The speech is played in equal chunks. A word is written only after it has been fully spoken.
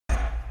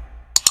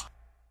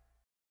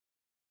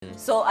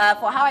So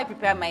for how I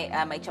prepare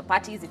my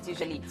chapatis, it's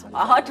usually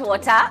hot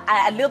water,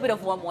 a little bit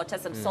of warm water,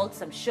 some salt,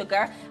 some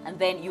sugar, and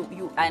then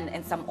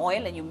and some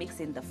oil, and you mix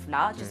in the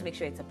flour. Just make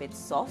sure it's a bit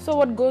soft. So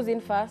what goes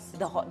in first?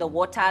 The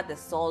water, the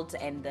salt,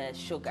 and the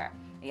sugar.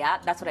 Yeah,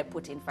 that's what I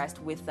put in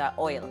first with the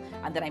oil,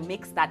 and then I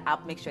mix that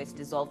up, make sure it's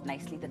dissolved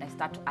nicely. Then I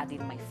start to add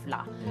in my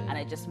flour, and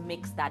I just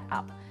mix that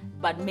up.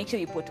 But make sure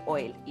you put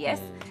oil.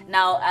 Yes.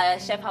 Now,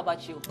 chef, how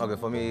about you? Okay,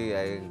 for me,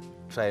 I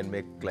try and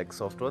make like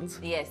soft ones.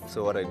 Yes.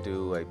 So what I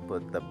do, I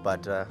put the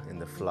butter in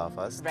the flour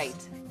first.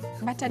 Right.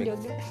 Butter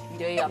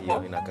Yeah.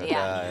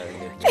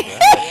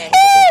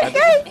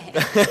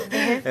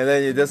 And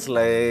then you just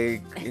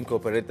like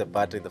incorporate the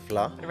butter in the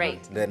flour.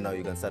 Right. Then now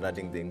you can start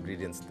adding the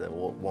ingredients, the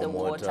warm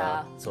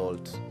water,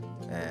 salt,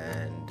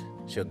 and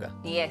sugar.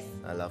 Yes.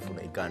 Alafu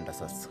unaikanda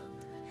sasa.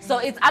 So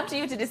it's up to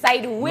you to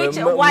decide which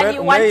one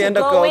you want to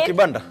go with.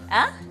 Kibanda?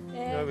 Huh?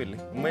 Really?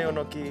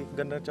 Umeona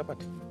ukiganda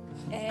chapati?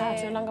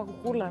 Tunanga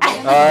kukula.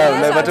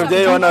 But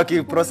hujaiona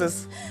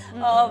ukiprocess?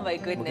 Oh my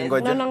goodness.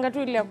 Naonanga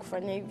tu ile ya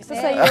kufanya hivi.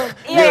 Sasa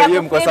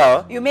hiyo mko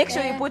sawa? You make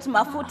sure you put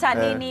mafuta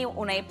nini,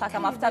 unaipaka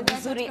mafuta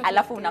vizuri,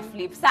 alafu una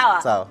flip.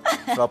 Sawa? Sawa.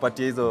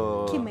 Tuwapatie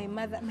hizo.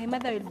 My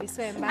mother will be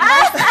so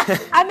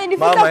embarrassed.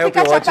 Amenifunza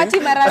kupika chapati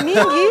mara mingi.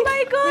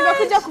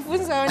 Nimekuja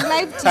kufunza on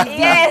live TV.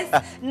 Yes.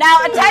 Now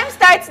time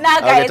starts now,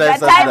 guys. Okay,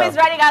 time is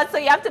running out, so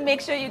you have to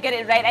make sure you get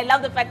it right. I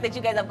love the fact that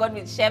you guys have gone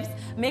with chefs.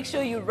 Make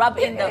sure you rub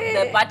in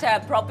the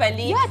butter properly.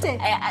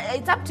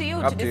 It's up to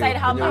you to decide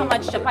how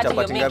much chapati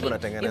you're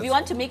making. If you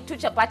want to make 2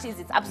 chapatis,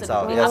 it's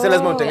absolutely up to you.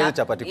 Lazima utengeneze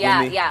chapati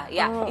 10.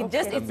 Yeah.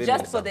 It's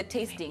just for the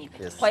tasting.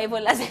 Yes. Kwa hivyo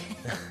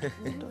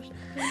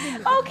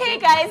Okay,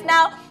 guys.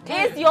 Now,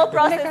 is your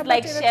process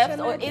like chefs,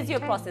 or is your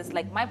process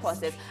like my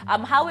process?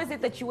 How is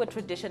it that you were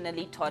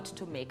traditionally taught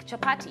to make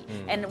chapati?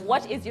 And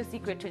what is your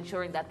secret to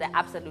ensuring that they're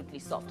absolutely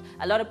soft?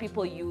 A lot of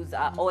people use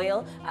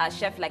oil.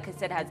 Chef, like I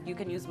said, you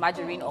can use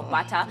margarine or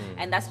butter,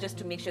 and that's just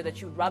to make sure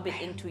that you rub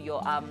it into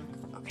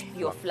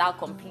your flour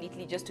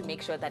completely, just to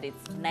make sure that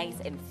it's nice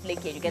and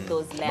flaky and you get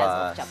those layers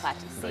of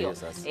chapati.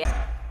 See?